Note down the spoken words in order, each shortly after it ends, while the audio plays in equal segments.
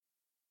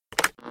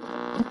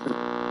The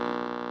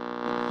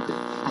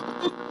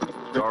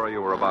story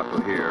you were about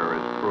to hear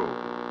is true.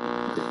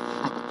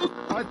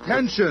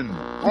 Attention,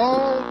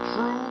 all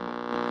true.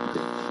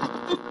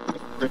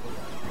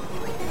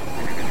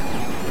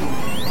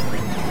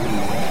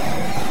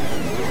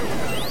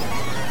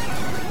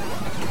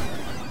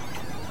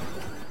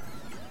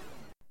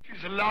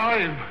 She's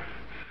alive!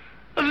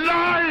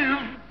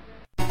 Alive!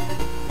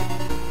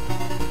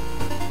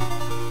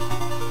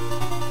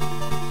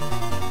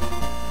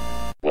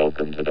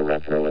 Welcome to the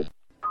Retro.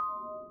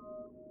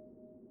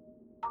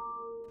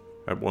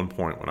 At one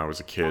point when I was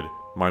a kid,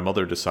 my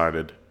mother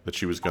decided that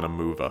she was going to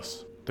move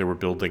us. They were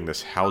building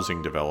this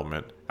housing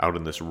development out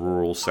in this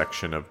rural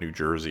section of New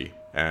Jersey,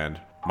 and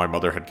my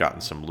mother had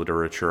gotten some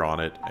literature on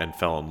it and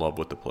fell in love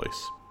with the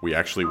place. We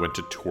actually went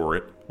to tour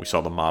it. We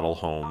saw the model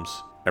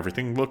homes.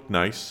 Everything looked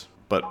nice,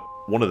 but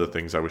one of the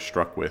things I was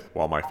struck with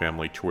while my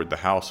family toured the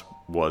house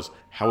was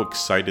how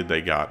excited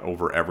they got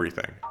over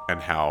everything, and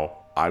how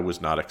I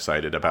was not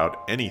excited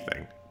about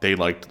anything. They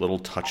liked little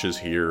touches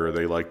here,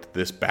 they liked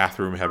this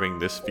bathroom having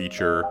this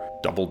feature,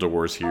 double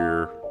doors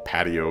here,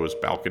 patios,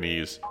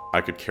 balconies.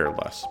 I could care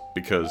less,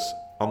 because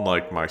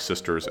unlike my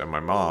sisters and my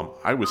mom,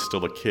 I was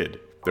still a kid.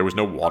 There was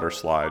no water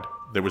slide,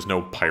 there was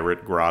no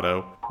pirate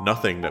grotto,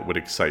 nothing that would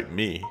excite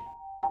me.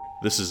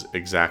 This is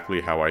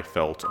exactly how I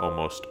felt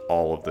almost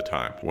all of the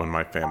time when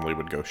my family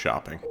would go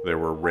shopping. There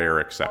were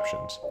rare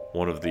exceptions.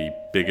 One of the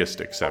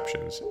biggest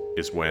exceptions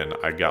is when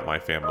I got my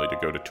family to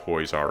go to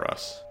Toys R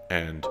Us.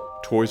 And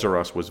Toys R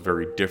Us was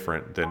very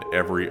different than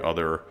every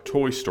other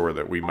toy store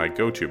that we might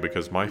go to,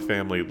 because my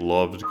family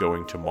loved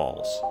going to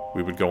malls.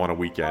 We would go on a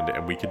weekend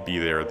and we could be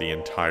there the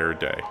entire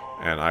day.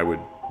 And I would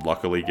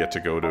luckily get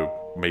to go to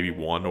maybe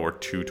one or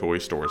two toy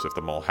stores if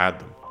the mall had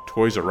them.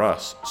 Toys R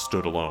Us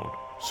stood alone.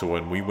 So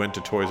when we went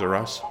to Toys R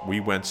Us, we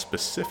went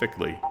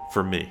specifically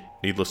for me.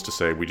 Needless to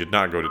say, we did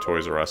not go to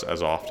Toys R Us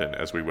as often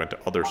as we went to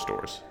other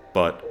stores.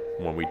 But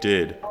when we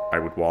did, I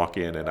would walk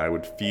in and I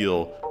would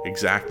feel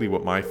exactly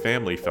what my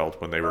family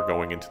felt when they were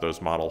going into those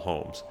model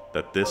homes.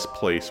 That this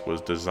place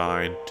was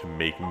designed to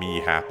make me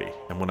happy.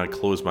 And when I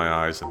close my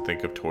eyes and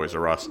think of Toys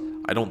R Us,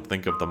 I don't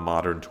think of the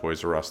modern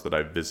Toys R Us that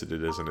I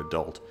visited as an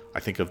adult. I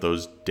think of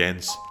those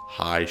dense,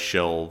 high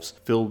shelves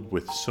filled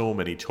with so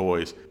many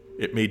toys.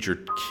 It made your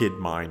kid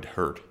mind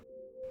hurt.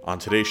 On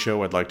today's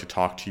show, I'd like to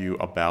talk to you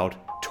about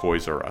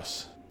Toys R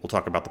Us. We'll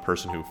talk about the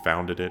person who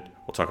founded it.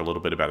 We'll talk a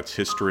little bit about its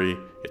history,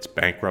 its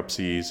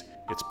bankruptcies,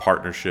 its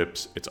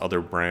partnerships, its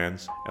other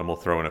brands, and we'll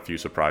throw in a few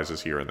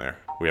surprises here and there.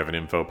 We have an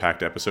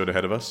info-packed episode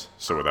ahead of us,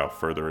 so without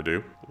further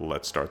ado,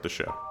 let's start the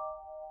show.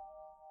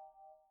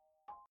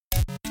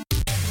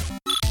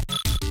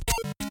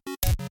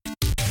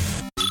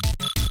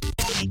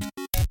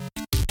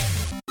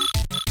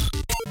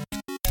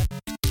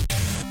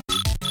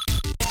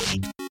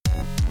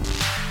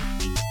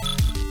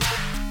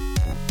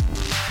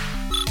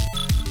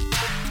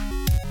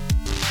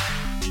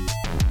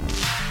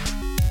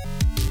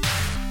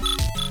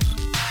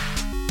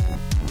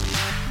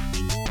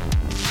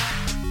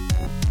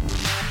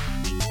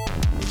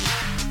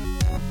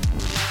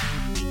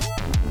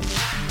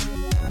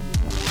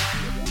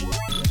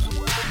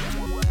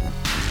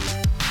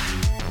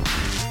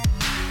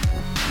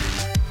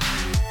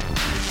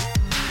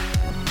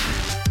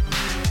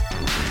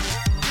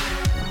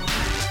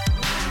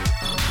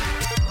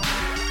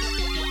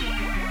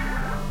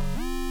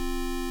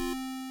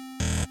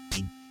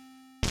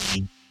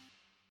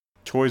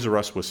 Toys R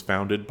Us was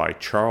founded by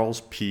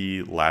Charles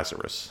P.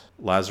 Lazarus.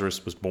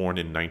 Lazarus was born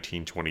in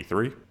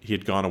 1923. He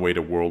had gone away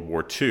to World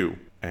War II,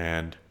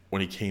 and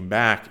when he came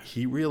back,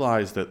 he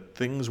realized that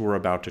things were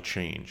about to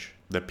change,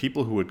 that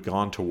people who had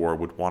gone to war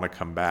would want to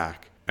come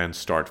back and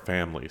start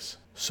families.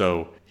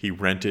 So he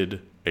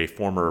rented a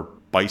former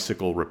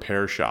bicycle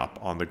repair shop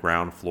on the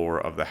ground floor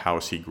of the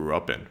house he grew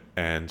up in,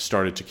 and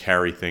started to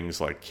carry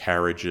things like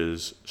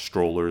carriages,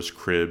 strollers,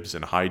 cribs,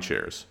 and high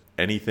chairs.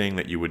 Anything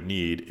that you would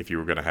need if you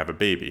were going to have a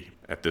baby.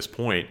 At this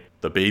point,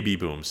 the baby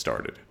boom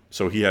started.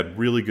 So he had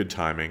really good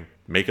timing,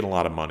 making a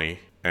lot of money,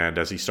 and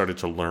as he started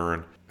to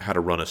learn how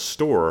to run a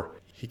store,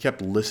 he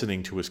kept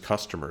listening to his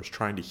customers,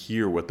 trying to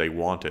hear what they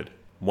wanted.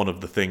 One of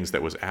the things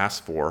that was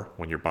asked for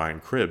when you're buying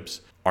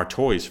cribs are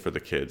toys for the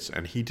kids,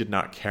 and he did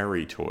not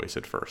carry toys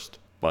at first.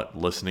 But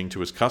listening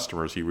to his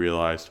customers, he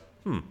realized,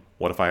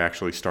 what if I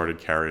actually started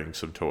carrying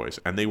some toys?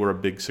 And they were a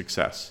big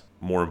success.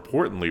 More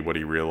importantly, what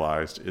he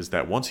realized is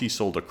that once he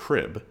sold a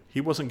crib,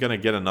 he wasn't going to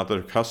get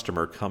another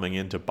customer coming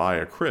in to buy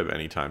a crib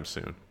anytime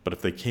soon. But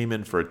if they came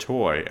in for a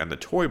toy and the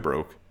toy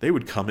broke, they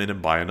would come in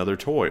and buy another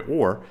toy.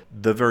 Or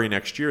the very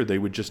next year, they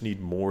would just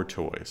need more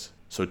toys.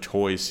 So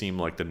toys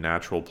seemed like the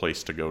natural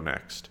place to go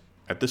next.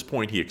 At this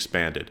point, he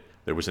expanded.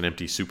 There was an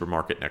empty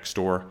supermarket next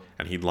door,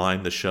 and he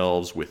lined the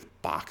shelves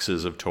with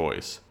boxes of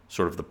toys,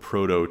 sort of the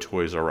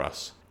proto-Toys R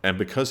Us. And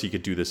because he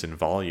could do this in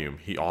volume,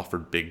 he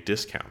offered big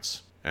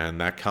discounts.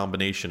 And that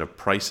combination of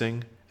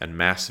pricing and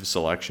massive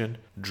selection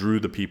drew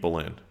the people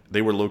in.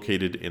 They were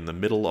located in the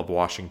middle of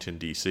Washington,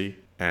 D.C.,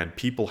 and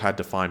people had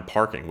to find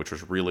parking, which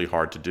was really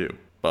hard to do.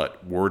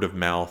 But word of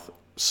mouth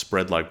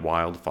spread like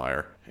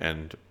wildfire,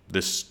 and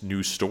this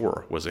new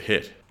store was a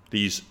hit.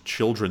 These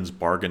children's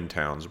bargain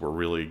towns were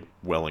really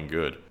well and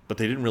good, but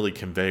they didn't really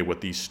convey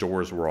what these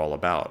stores were all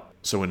about.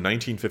 So in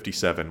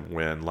 1957,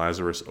 when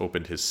Lazarus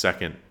opened his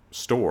second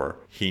store,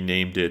 he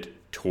named it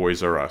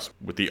Toys R Us,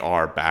 with the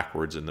R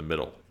backwards in the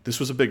middle. This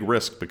was a big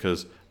risk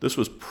because this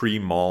was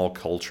pre-mall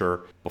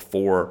culture,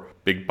 before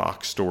big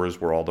box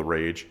stores were all the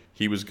rage.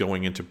 He was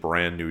going into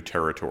brand new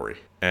territory.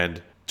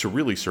 And to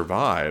really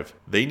survive,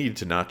 they needed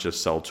to not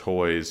just sell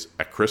toys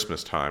at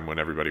Christmas time when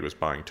everybody was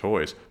buying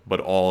toys, but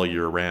all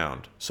year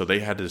round. So they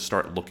had to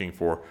start looking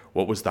for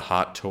what was the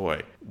hot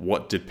toy?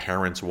 What did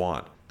parents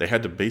want? They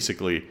had to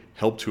basically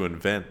help to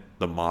invent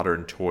the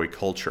modern toy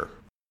culture.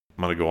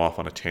 I'm going to go off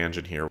on a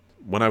tangent here.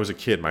 When I was a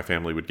kid, my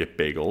family would get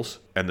bagels,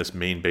 and this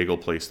main bagel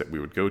place that we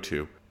would go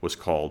to was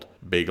called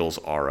Bagels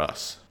R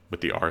Us, with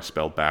the R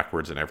spelled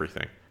backwards and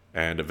everything.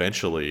 And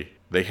eventually,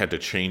 they had to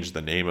change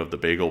the name of the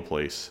bagel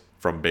place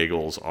from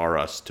Bagels R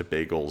Us to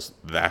Bagels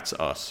That's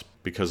Us,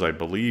 because I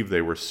believe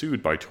they were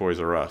sued by Toys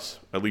R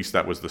Us. At least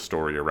that was the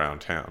story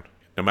around town.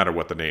 No matter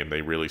what the name,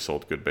 they really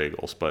sold good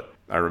bagels. But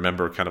I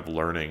remember kind of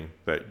learning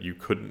that you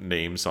couldn't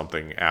name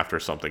something after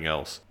something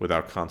else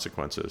without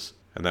consequences.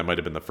 And that might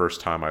have been the first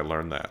time I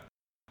learned that.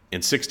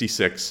 In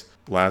 '66,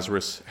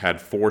 Lazarus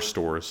had 4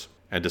 stores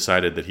and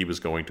decided that he was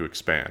going to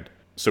expand.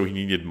 So he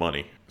needed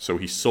money. So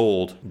he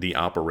sold the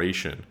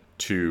operation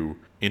to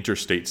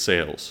Interstate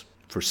Sales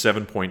for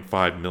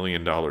 $7.5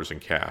 million in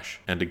cash,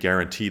 and a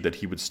guarantee that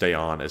he would stay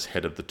on as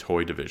head of the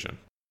toy division.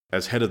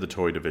 As head of the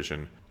toy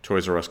division,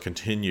 Toys R Us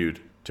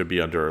continued to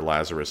be under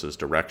Lazarus's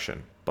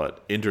direction,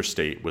 but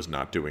Interstate was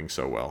not doing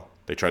so well.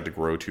 They tried to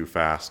grow too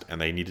fast, and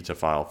they needed to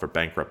file for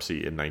bankruptcy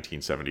in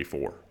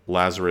 1974.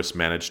 Lazarus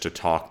managed to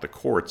talk the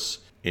courts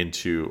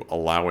into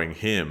allowing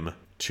him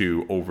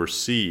to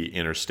oversee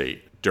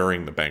Interstate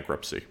during the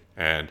bankruptcy,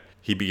 and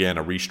he began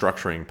a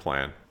restructuring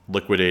plan,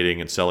 liquidating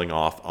and selling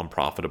off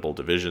unprofitable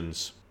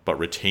divisions, but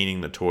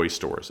retaining the toy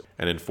stores.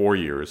 And in 4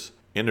 years,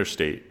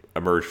 Interstate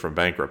emerged from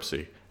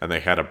bankruptcy, and they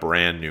had a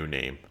brand new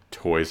name,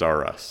 Toys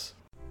R Us.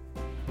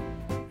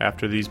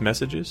 After these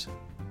messages,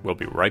 we'll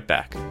be right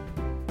back.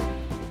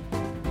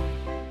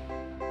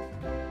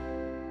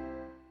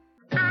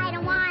 I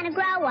don't want to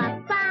grow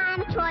up.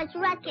 I'm a Toys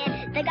R Us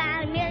kid. They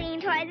got a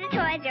million toys at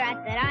Toys R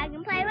Us that I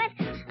can play with.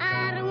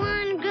 I don't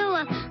want to grow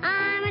up.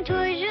 I'm a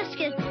Toys R Us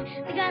kid.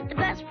 They got the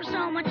best for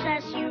so much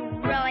less. You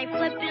really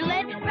flip your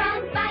lid.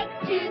 From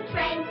bikes to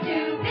trains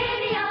to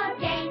video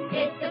games,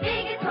 it's the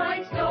biggest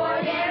toy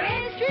store there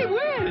is. Gee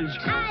whiz!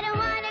 I don't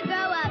want to grow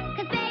up,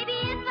 'cause baby,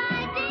 if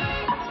I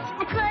did,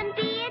 I couldn't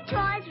be a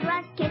Toys R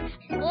Us kid.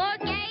 More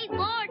games,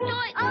 more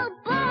toys. Oh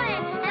boy,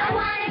 I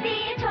want to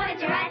be a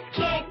Toys R Us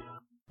kid.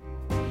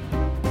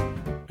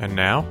 And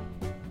now,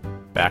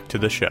 back to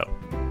the show.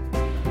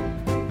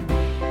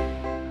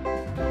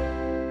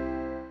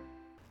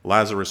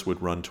 Lazarus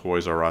would run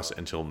Toys R Us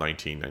until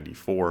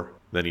 1994.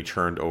 Then he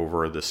turned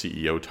over the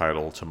CEO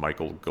title to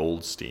Michael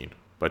Goldstein.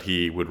 But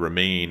he would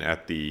remain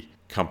at the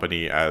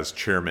company as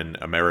chairman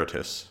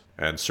emeritus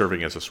and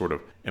serving as a sort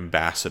of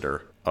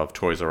ambassador of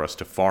Toys R Us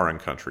to foreign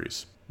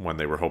countries when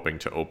they were hoping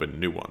to open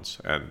new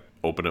ones, and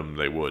open them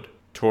they would.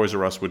 Toys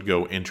R Us would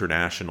go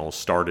international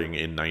starting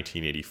in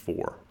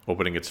 1984,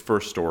 opening its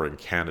first store in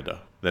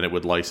Canada. Then it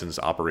would license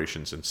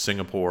operations in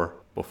Singapore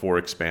before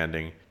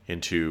expanding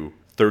into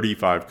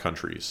 35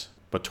 countries.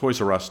 But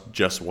Toys R Us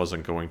just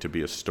wasn't going to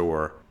be a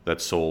store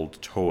that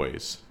sold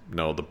toys.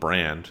 No, the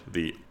brand,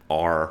 the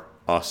R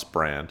Us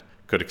brand,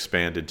 could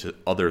expand into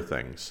other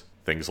things.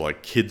 Things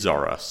like Kids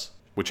R Us,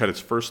 which had its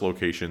first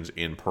locations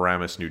in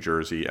Paramus, New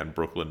Jersey and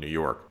Brooklyn, New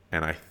York.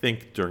 And I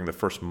think during the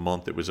first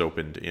month it was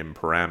opened in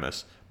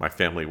Paramus, my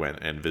family went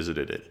and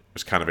visited it. It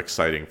was kind of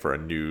exciting for a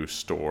new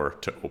store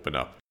to open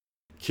up.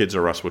 Kids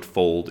R Us would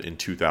fold in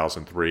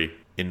 2003.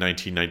 In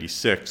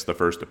 1996, the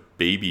first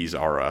Babies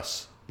R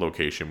Us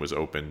location was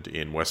opened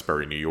in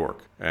Westbury, New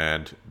York.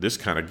 And this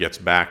kind of gets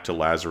back to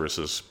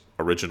Lazarus's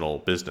original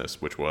business,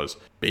 which was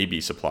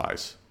baby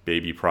supplies,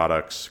 baby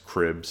products,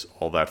 cribs,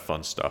 all that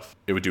fun stuff.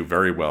 It would do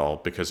very well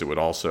because it would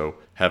also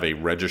have a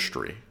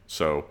registry.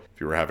 So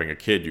if you were having a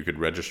kid, you could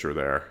register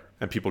there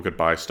and people could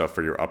buy stuff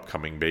for your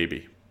upcoming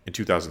baby. In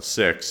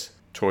 2006,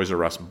 Toys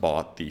R Us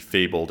bought the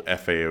fabled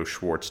FAO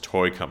Schwarz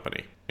Toy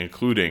Company,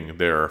 including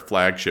their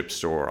flagship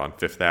store on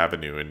Fifth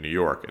Avenue in New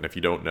York. And if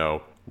you don't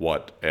know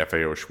what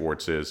FAO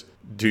Schwarz is,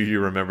 do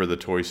you remember the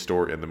toy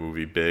store in the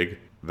movie Big?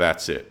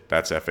 That's it.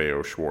 That's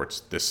FAO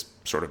Schwarz, this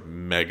sort of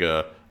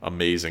mega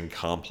amazing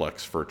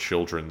complex for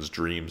children's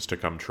dreams to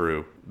come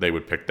true. They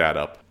would pick that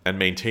up and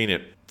maintain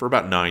it for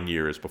about 9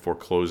 years before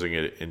closing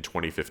it in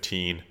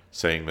 2015,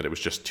 saying that it was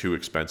just too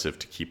expensive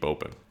to keep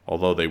open.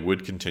 Although they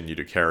would continue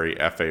to carry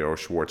FAO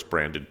Schwarz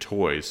branded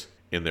toys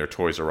in their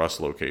Toys R Us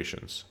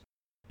locations.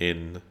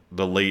 In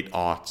the late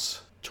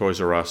aughts,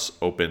 Toys R Us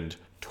opened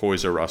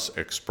Toys R Us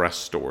Express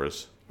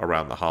stores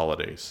around the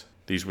holidays.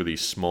 These were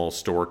these small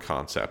store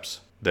concepts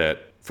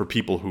that for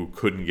people who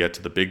couldn't get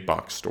to the big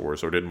box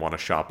stores or didn't want to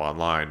shop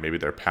online, maybe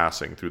they're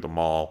passing through the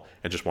mall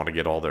and just want to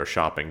get all their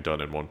shopping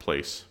done in one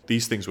place.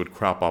 These things would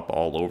crop up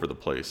all over the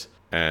place.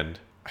 And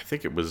I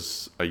think it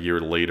was a year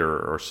later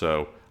or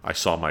so, I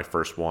saw my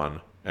first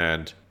one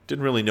and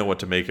didn't really know what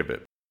to make of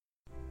it.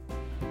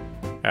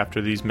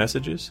 After these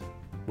messages,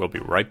 we'll be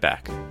right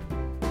back.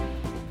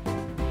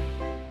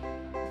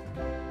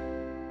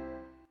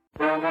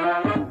 New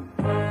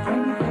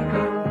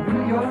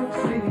York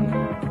City,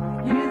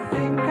 you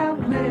think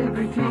of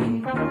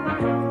liberty.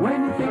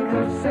 When you think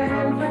of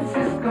San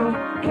Francisco,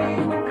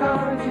 cable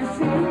cars you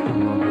see.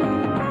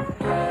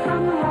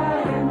 From the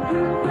Hudson to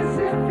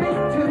Pacific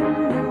to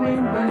New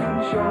England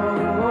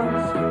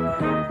shores.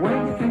 When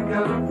you think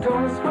of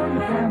toys for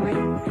your family,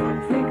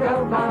 think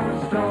of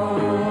our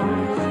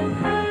stores.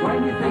 When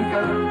you think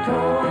of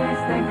toys,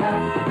 think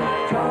of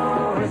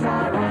Toys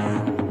R Us.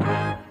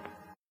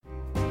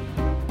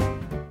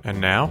 And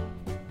now,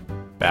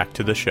 back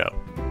to the show.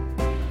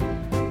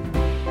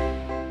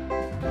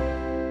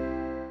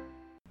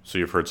 So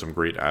you've heard some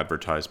great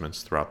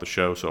advertisements throughout the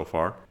show so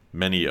far.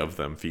 Many of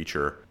them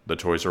feature the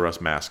Toys R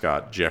Us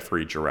mascot,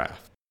 Geoffrey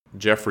Giraffe.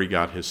 Geoffrey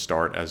got his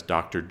start as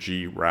Dr.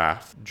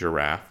 Giraffe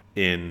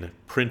in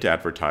print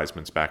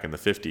advertisements back in the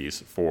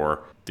 50s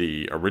for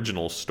the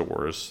original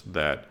stores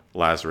that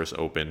Lazarus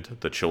opened,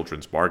 the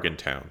Children's Bargain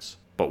Towns.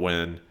 But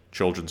when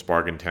Children's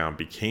Bargain Town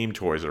became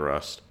Toys R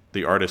Us,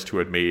 the artist who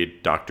had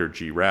made Dr.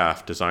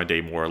 Giraffe designed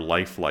a more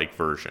lifelike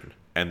version,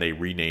 and they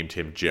renamed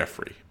him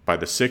Geoffrey. By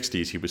the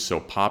 60s, he was so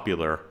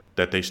popular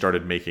that they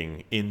started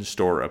making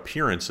in-store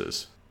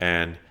appearances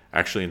and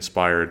actually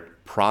inspired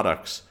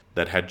products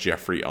that had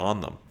Geoffrey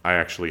on them. I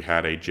actually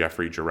had a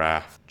Geoffrey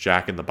Giraffe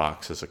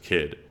Jack-in-the-Box as a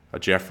kid, a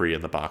Geoffrey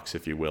in the box,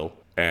 if you will,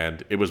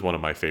 and it was one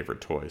of my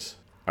favorite toys.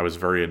 I was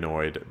very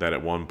annoyed that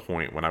at one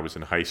point when I was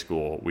in high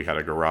school, we had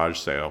a garage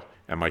sale,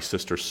 and my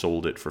sister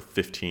sold it for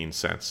 15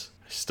 cents.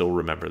 I still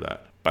remember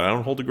that, but I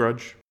don't hold a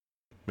grudge.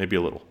 Maybe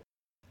a little.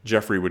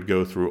 Geoffrey would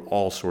go through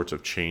all sorts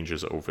of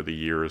changes over the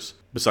years,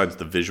 besides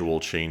the visual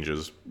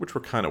changes, which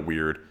were kind of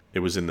weird.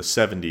 It was in the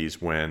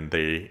 70s when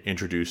they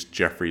introduced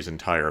Geoffrey's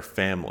entire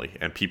family,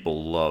 and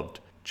people loved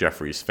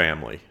Geoffrey's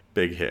family.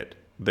 Big hit.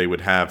 They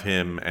would have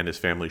him and his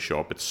family show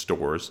up at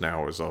stores,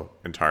 now as an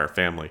entire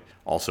family.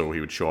 Also, he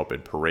would show up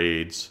in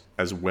parades,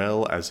 as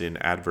well as in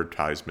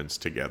advertisements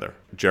together.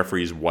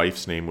 Geoffrey's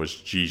wife's name was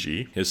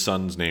Gigi, his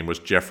son's name was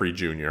Geoffrey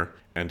Jr.,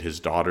 and his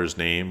daughter's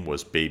name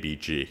was Baby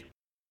G.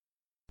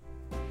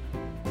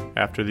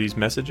 After these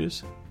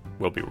messages,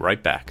 we'll be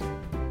right back.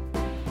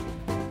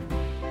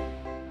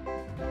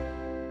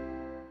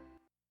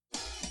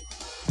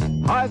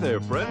 Hi there,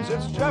 friends.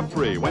 It's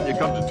Geoffrey. When you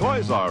come to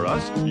Toys R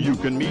Us, you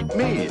can meet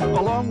me,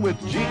 along with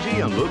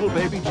Gigi and little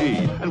baby G.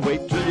 And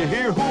wait till you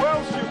hear who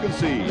else you can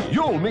see.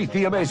 You'll meet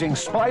the amazing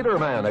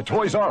Spider-Man at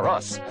Toys R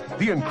Us.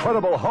 The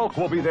Incredible Hulk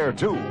will be there,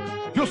 too.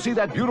 You'll see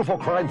that beautiful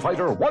crime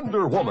fighter,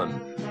 Wonder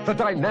Woman. The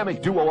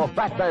dynamic duo of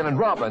Batman and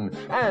Robin.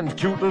 And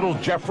cute little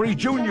Geoffrey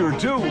Jr.,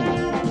 too.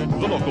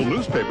 The local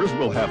newspapers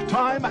will have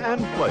time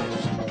and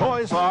place.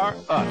 Toys R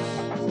Us.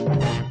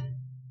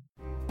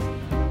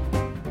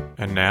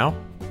 And now,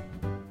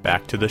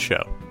 back to the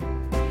show.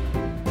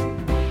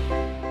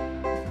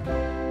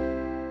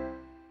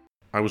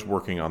 I was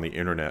working on the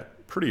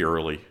internet pretty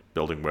early,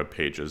 building web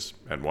pages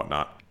and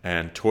whatnot,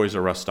 and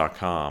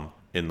ToysRUs.com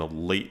in the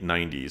late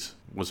 90s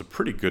was a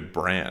pretty good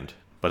brand.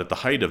 But at the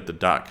height of the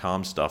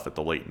 .com stuff at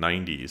the late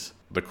 90s,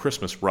 the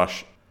Christmas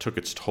rush took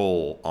its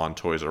toll on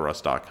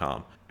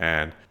ToysRUs.com,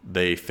 and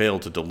they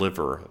failed to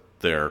deliver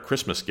their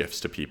Christmas gifts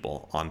to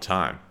people on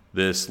time.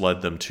 This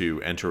led them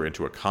to enter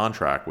into a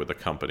contract with a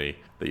company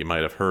that you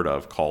might have heard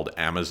of called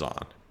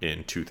Amazon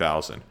in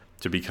 2000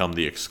 to become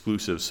the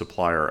exclusive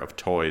supplier of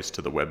toys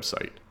to the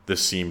website.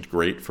 This seemed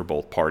great for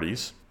both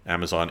parties.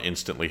 Amazon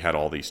instantly had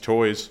all these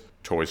toys.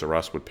 Toys R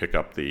Us would pick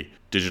up the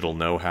digital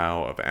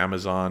know-how of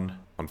Amazon.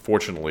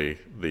 Unfortunately,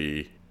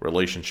 the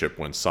relationship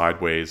went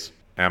sideways.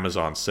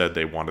 Amazon said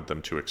they wanted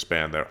them to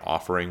expand their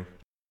offering.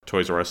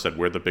 Toys R Us said,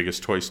 we're the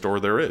biggest toy store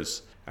there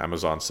is.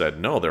 Amazon said,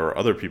 no, there are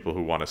other people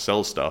who want to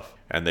sell stuff,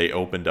 and they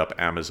opened up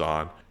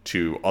Amazon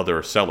to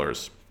other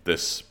sellers.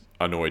 This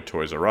annoyed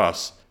Toys R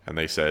Us, and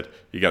they said,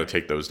 you got to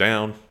take those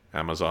down.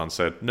 Amazon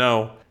said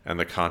no, and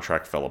the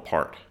contract fell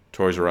apart.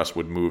 Toys R Us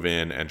would move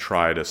in and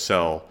try to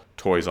sell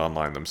toys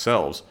online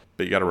themselves,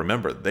 but you got to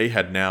remember, they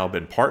had now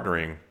been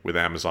partnering with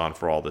Amazon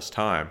for all this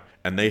time,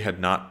 and they had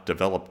not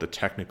developed the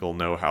technical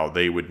know-how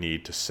they would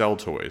need to sell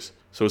toys.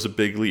 So it was a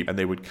big leap, and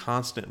they would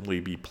constantly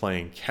be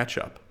playing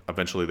catch-up.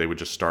 Eventually, they would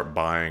just start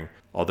buying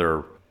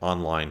other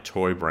online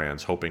toy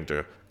brands, hoping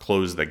to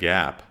close the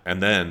gap,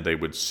 and then they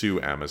would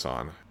sue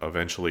Amazon.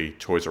 Eventually,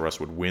 Toys R Us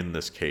would win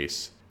this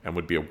case and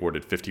would be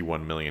awarded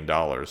 $51 million,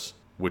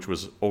 which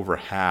was over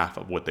half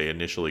of what they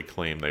initially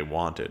claimed they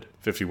wanted.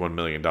 $51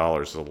 million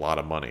is a lot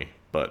of money,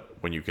 but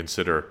when you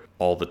consider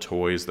all the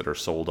toys that are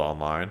sold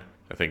online,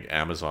 I think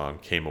Amazon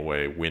came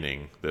away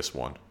winning this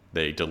one.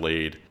 They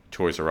delayed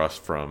Toys R Us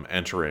from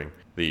entering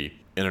the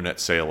internet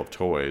sale of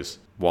toys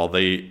while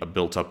they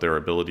built up their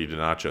ability to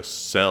not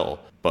just sell,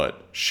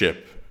 but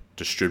ship,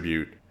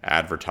 distribute,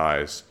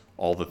 advertise,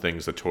 all the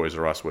things that Toys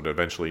R Us would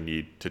eventually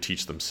need to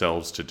teach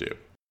themselves to do.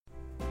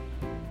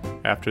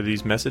 After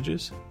these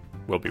messages,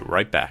 we'll be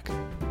right back.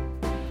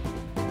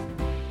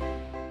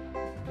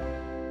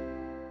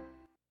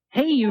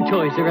 Hey, you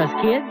Toys R Us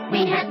kids.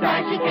 We have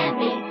started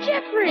camping.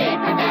 Jeffrey! It's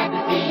a man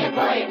to see a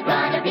boy, it's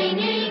gonna be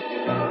neat.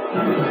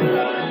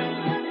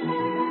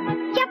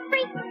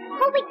 Jeffrey,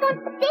 what are we going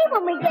to see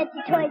when we get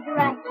to Toys R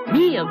Us?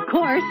 Me, of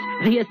course,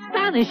 the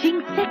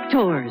astonishing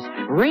Sectors.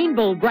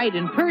 Rainbow bright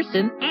in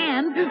person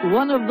and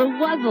one of the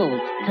Wuzzles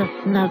to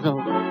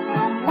snuzzle.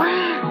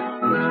 Wow!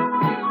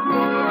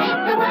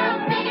 It's the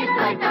world's biggest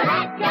toy, so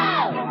let's go!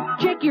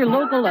 Check your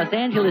local Los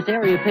Angeles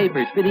area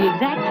papers for the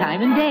exact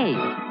time and day.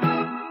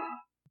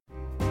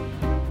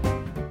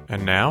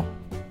 And now,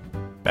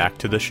 back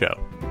to the show.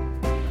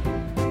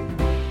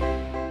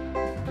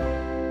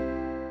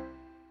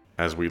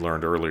 As we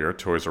learned earlier,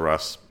 Toys R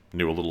Us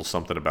knew a little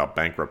something about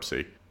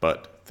bankruptcy,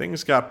 but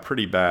things got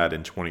pretty bad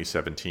in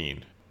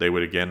 2017. They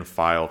would again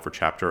file for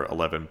Chapter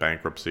 11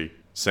 bankruptcy,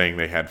 saying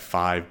they had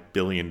 $5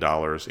 billion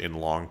in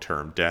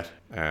long-term debt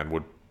and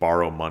would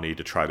borrow money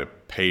to try to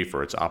pay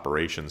for its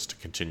operations to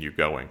continue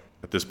going.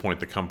 At this point,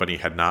 the company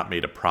had not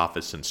made a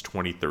profit since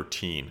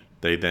 2013.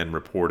 They then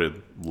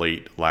reported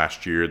late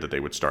last year that they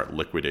would start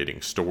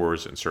liquidating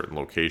stores in certain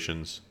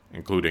locations,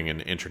 including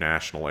in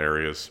international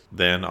areas.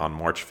 Then, on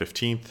March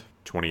 15th,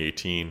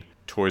 2018,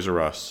 Toys R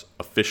Us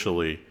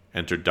officially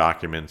entered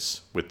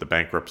documents with the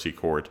bankruptcy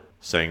court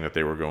saying that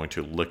they were going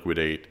to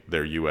liquidate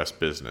their U.S.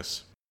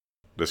 business.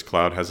 This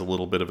cloud has a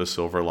little bit of a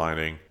silver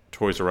lining.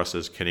 Toys R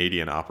Us's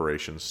Canadian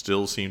operations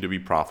still seem to be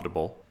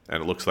profitable,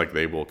 and it looks like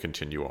they will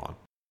continue on.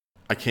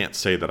 I can't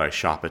say that I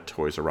shop at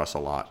Toys R Us a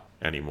lot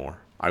anymore.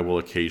 I will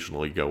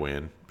occasionally go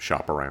in,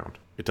 shop around.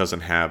 It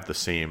doesn't have the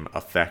same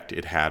effect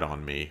it had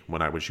on me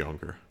when I was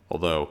younger,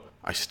 although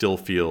I still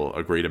feel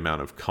a great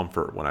amount of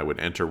comfort when I would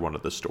enter one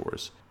of the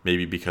stores,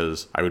 maybe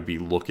because I would be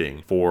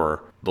looking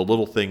for the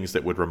little things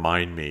that would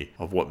remind me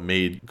of what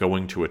made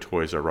going to a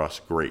Toys R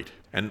Us great.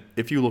 And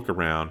if you look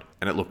around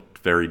and it looked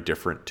very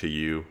different to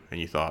you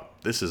and you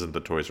thought, this isn't the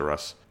Toys R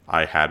Us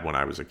I had when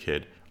I was a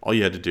kid, all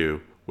you had to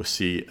do was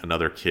see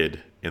another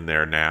kid in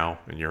there now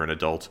and you're an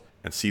adult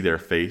and see their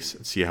face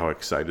and see how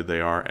excited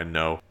they are and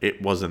know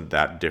it wasn't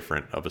that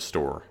different of a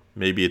store.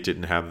 Maybe it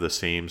didn't have the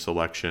same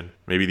selection.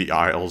 Maybe the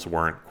aisles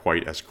weren't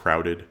quite as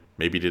crowded.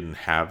 Maybe it didn't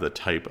have the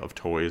type of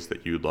toys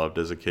that you loved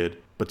as a kid.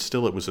 But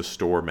still, it was a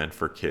store meant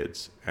for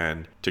kids.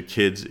 And to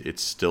kids,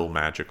 it's still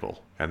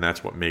magical. And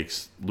that's what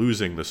makes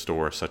losing the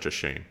store such a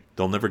shame.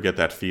 They'll never get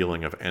that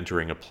feeling of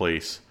entering a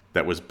place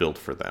that was built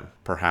for them.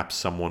 Perhaps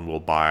someone will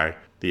buy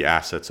the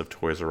assets of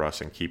Toys R Us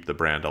and keep the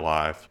brand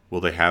alive.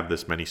 Will they have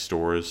this many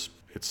stores?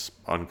 It's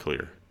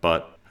unclear.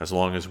 But as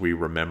long as we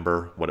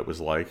remember what it was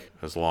like,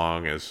 as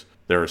long as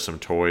there are some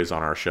toys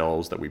on our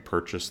shelves that we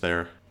purchased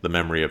there, the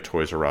memory of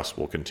Toys R Us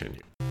will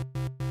continue.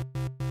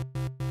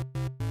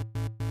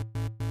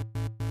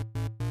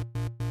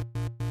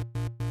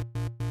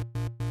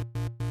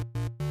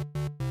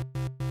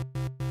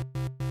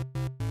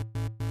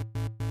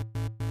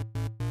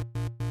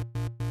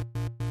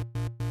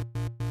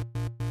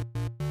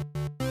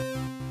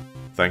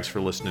 Thanks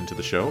for listening to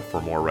the show. For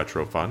more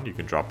retro fun, you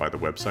can drop by the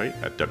website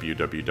at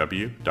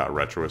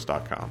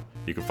www.retroist.com.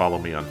 You can follow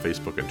me on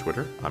Facebook and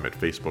Twitter. I'm at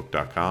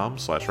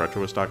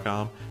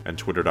facebook.com/retroist.com and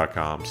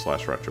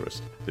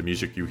twitter.com/retroist. The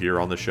music you hear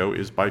on the show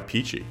is by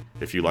Peachy.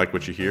 If you like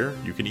what you hear,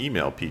 you can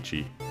email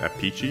Peachy at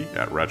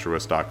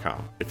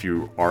peachy@retroist.com. If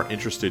you are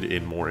interested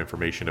in more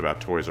information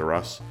about Toys R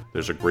Us,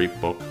 there's a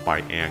great book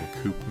by Ann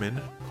Koopman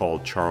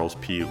called Charles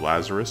P.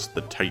 Lazarus,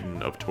 the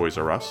Titan of Toys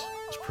R Us. It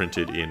was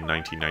printed in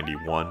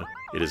 1991.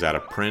 It is out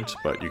of print,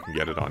 but you can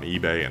get it on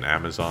eBay and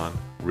Amazon.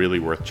 Really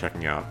worth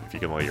checking out if you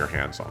can lay your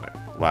hands on it.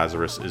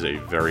 Lazarus is a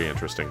very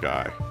interesting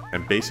guy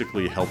and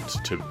basically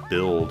helped to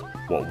build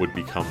what would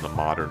become the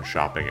modern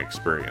shopping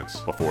experience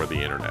before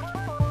the internet.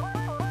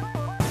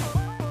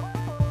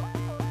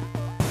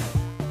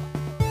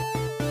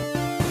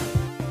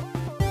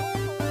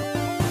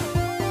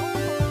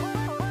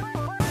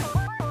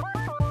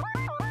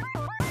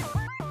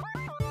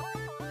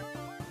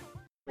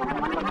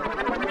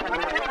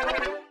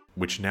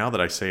 Which, now that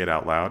I say it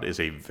out loud, is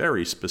a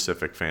very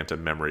specific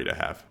phantom memory to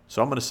have.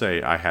 So I'm going to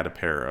say I had a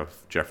pair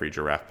of Jeffrey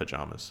Giraffe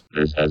pajamas.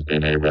 This has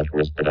been a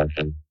Retroist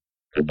production.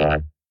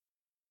 Goodbye.